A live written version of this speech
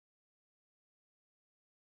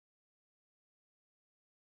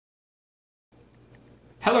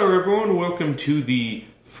Hello everyone, welcome to the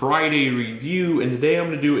Friday review, and today I'm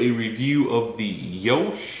going to do a review of the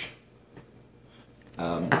Yosh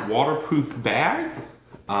waterproof bag.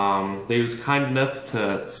 They was kind enough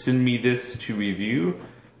to send me this to review,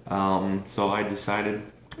 so I decided,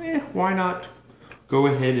 why not go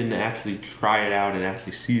ahead and actually try it out and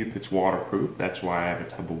actually see if it's waterproof. That's why I have a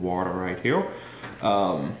tub of water right here.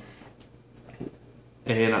 And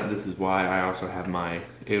this is why I also have my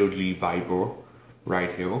LG Viper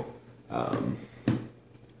right here.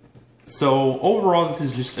 So overall, this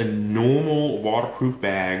is just a normal waterproof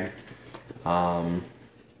bag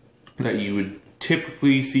that you would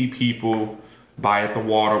typically see people buy at the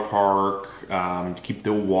water park to keep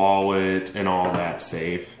their wallet and all that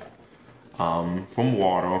safe from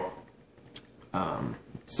water.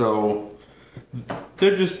 So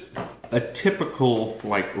they're just a typical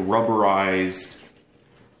like rubberized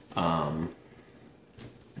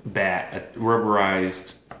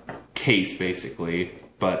rubberized case basically,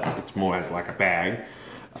 but it's more as like a bag.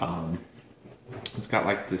 It's got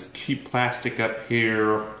like this cheap plastic up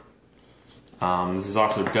here. This is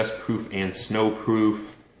also dustproof and snowproof,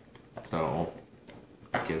 so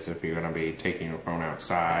I guess if you're gonna be taking your phone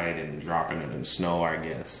outside and dropping it in snow, I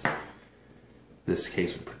guess this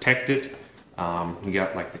case would protect it. You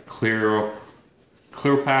got like the clear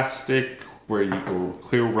plastic where you go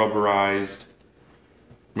clear rubberized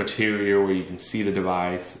material where you can see the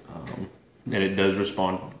device, and it does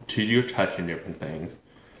respond to your touch and different things.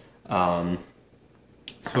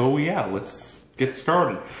 So yeah, let's get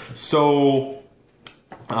started. So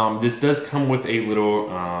this does come with a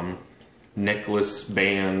little necklace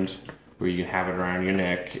band where you can have it around your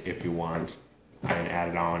neck if you want. I can add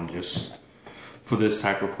it on just for this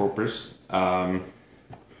type of purpose.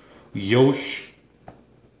 Yosh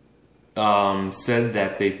said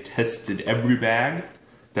that they've tested every bag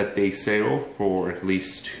that they sell for at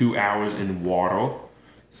least 2 hours in water,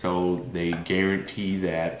 so they guarantee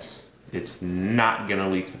that it's not gonna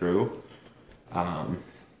leak through.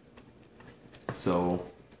 So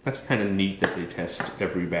that's kind of neat that they test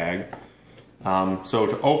every bag. So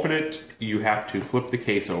to open it, you have to flip the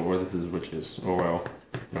case over. This is well,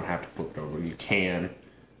 you don't have to flip it over. You can.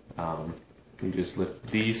 You just lift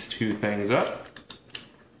these two things up.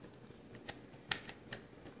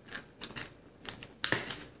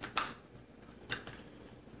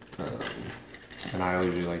 And I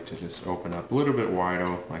usually like to just open up a little bit wider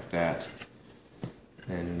like that.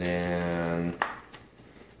 And then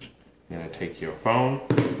you're going to take your phone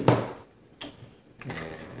and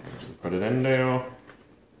put it in there.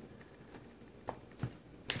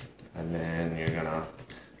 And then you're going to...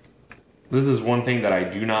 This is one thing that I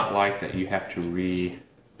do not like, that you have to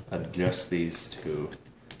readjust these to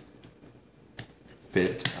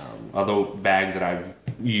fit. Other bags that I've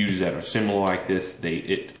used that are similar like this,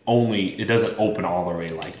 it doesn't open all the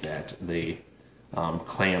way like that. The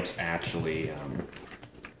clamps actually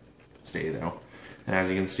stay there. And as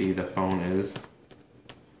you can see, the phone is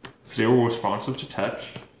still responsive to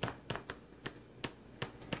touch.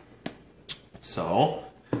 So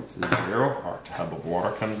this is where our tub of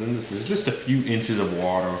water comes in. This is just a few inches of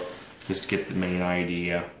water just to get the main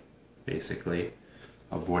idea basically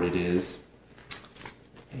of what it is.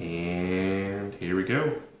 And here we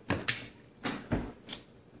go.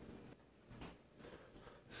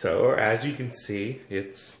 So as you can see,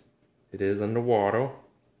 it is underwater.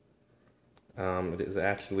 It is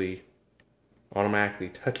actually automatically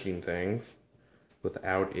touching things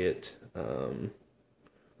without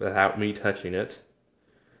me touching it.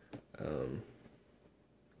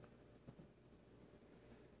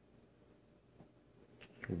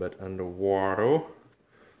 But underwater,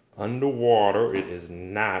 it is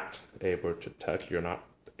not able to touch. You're not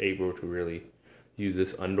able to really use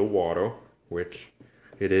this underwater, which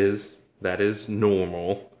that is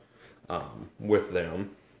normal with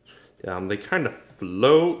them. They kind of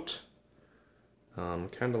float,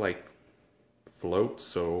 kind of like float,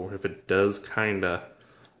 so if it does kind of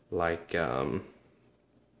like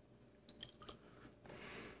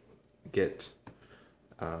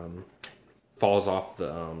falls off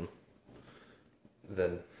the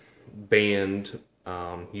band,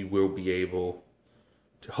 you will be able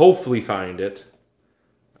to hopefully find it,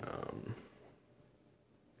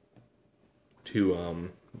 to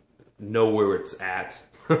know where it's at.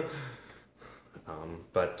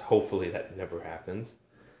 But hopefully that never happens.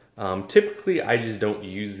 Typically I just don't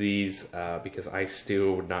use these because I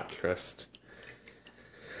still would not trust.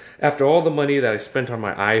 After all the money that I spent on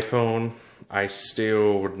my iPhone, I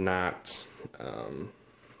still would not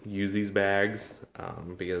use these bags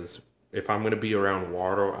because if I'm going to be around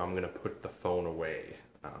water, I'm going to put the phone away.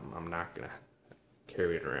 I'm not going to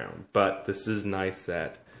carry it around. But this is nice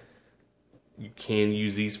that you can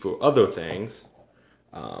use these for other things.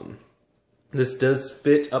 This does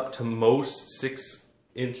fit up to most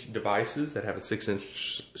 6-inch devices that have a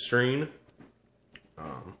 6-inch screen.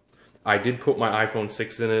 I did put my iPhone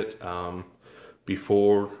 6 in it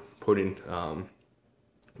before putting,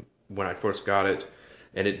 when I first got it,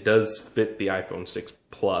 and it does fit the iPhone 6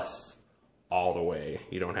 Plus all the way.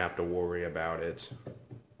 You don't have to worry about it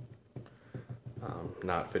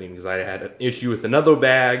not fitting, because I had an issue with another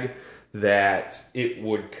bag that it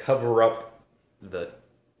would cover up the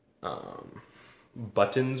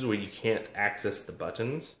buttons where you can't access the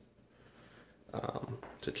buttons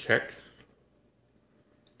to check.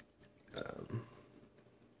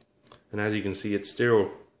 And as you can see, it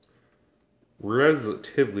still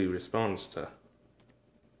relatively responds to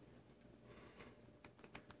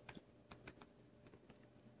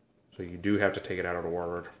so you do have to take it out of the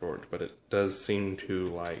water for it, but it does seem to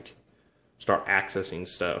like start accessing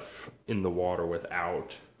stuff in the water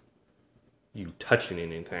without you touching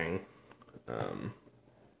anything.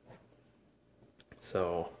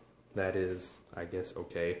 So that is, I guess,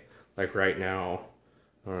 okay. Like right now,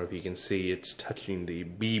 I don't know if you can see, it's touching the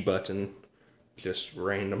B button just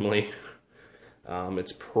randomly.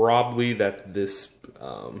 It's probably that this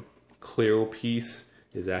clear piece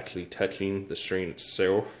is actually touching the screen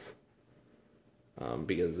itself.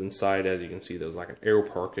 Because inside, as you can see, there's like an air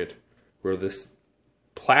pocket where this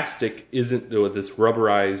plastic isn't, or this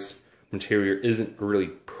rubberized material isn't really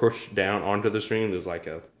pushed down onto the screen. There's like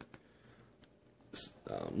a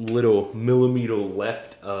little millimeter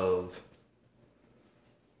left of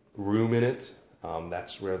room in it.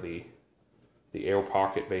 That's where the air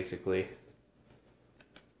pocket basically.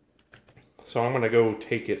 So I'm gonna go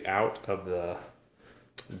take it out of the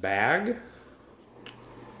bag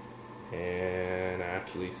and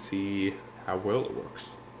actually see how well it works.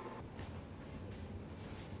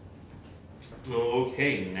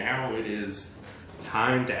 Okay, now it is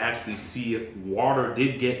time to actually see if water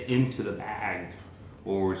did get into the bag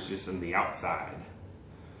or it's just on the outside.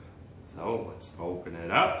 So let's open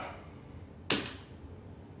it up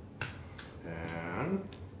and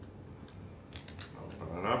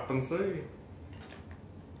open it up and see.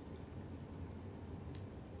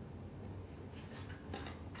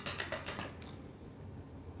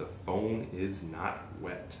 The phone is not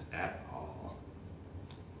wet at all.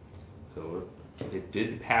 So it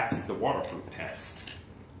did pass the waterproof test.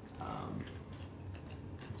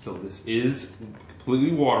 So this is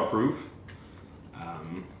completely waterproof.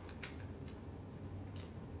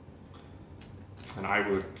 And I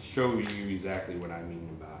will show you exactly what I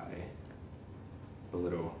mean by the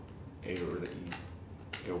little air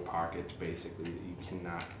pocket basically that you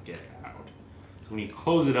cannot get out. So when you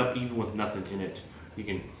close it up, even with nothing in it, you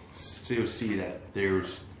can still see that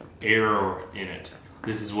there's air in it.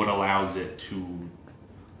 This is what allows it to,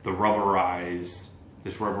 this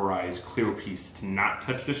rubberized clear piece to not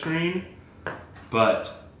touch the screen.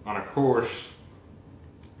 But on a course,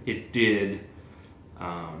 it did.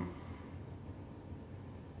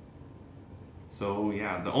 So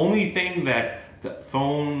yeah, the only thing that the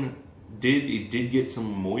phone did, it did get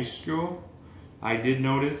some moisture. I did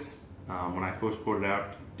notice when I first put it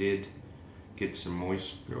out, it did get some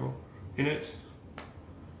moisture in it.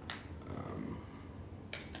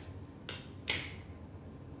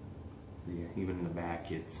 Yeah, even in the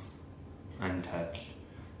back, it's untouched.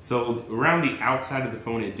 So around the outside of the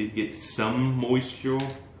phone, it did get some moisture,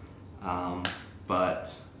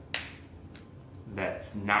 but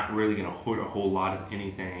that's not really going to hurt a whole lot of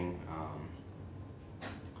anything.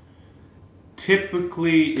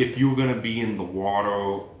 Typically, if you're going to be in the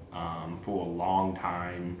water for a long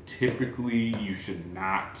time, typically you should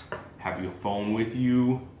not have your phone with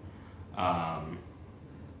you.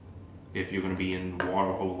 If you're going to be in the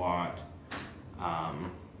water a whole lot.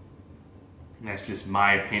 That's just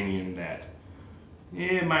my opinion that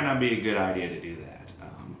it might not be a good idea to do that.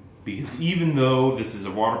 Because even though this is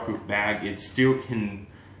a waterproof bag, it still can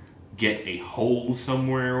get a hole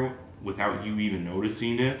somewhere without you even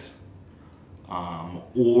noticing it.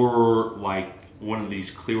 Or like one of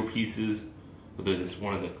these clear pieces, whether it's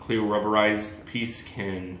one of the clear rubberized piece,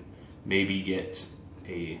 can maybe get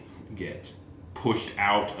pushed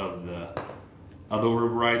out of the other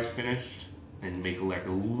rubberized finished and make like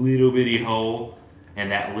a little bitty hole,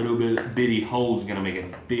 and that little bitty hole is gonna make a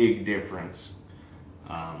big difference.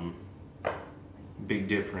 Big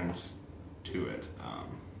difference to it.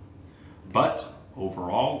 But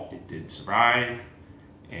overall, it did survive,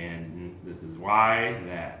 and this is why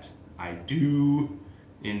that I do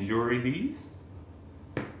enjoy these.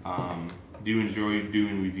 Do enjoy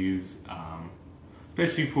doing reviews.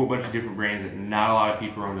 especially for a bunch of different brands that not a lot of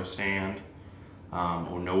people understand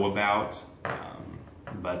or know about,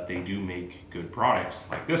 but they do make good products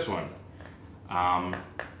like this one.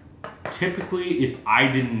 Typically, if I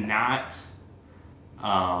did not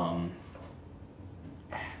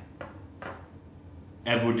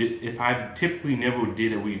if I typically never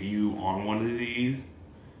did a review on one of these,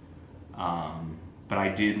 but I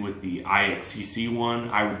did with the IXCC one,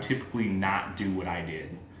 I would typically not do what I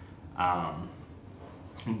did.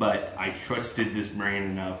 But I trusted this brand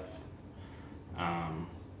enough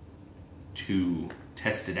to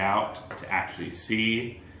test it out, to actually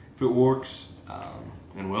see if it works,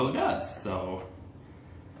 and well, it does. So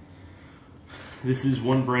this is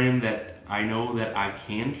one brand that I know that I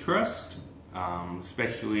can trust,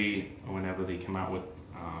 especially whenever they come out with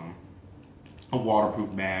a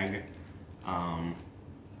waterproof bag,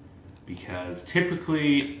 because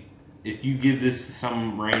typically if you give this to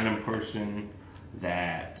some random person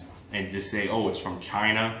and just say, oh, it's from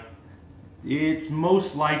China, it's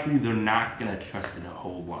most likely they're not gonna trust it a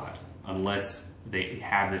whole lot unless they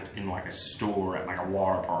have it in like a store at like a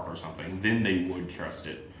water park or something. Then they would trust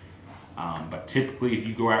it. But typically, if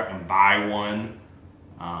you go out and buy one,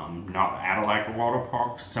 not at like a water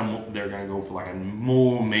park, they're gonna go for like a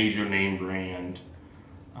more major name brand,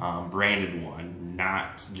 branded one,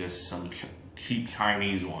 not just some cheap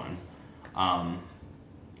Chinese one.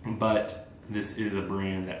 But this is a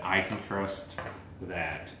brand that I can trust,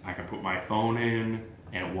 that I can put my phone in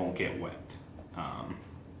and it won't get wet.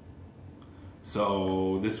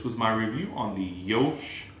 So this was my review on the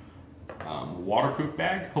Yosh waterproof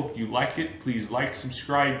bag. Hope you like it. Please like,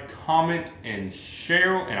 subscribe, comment, and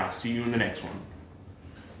share, and I'll see you in the next one.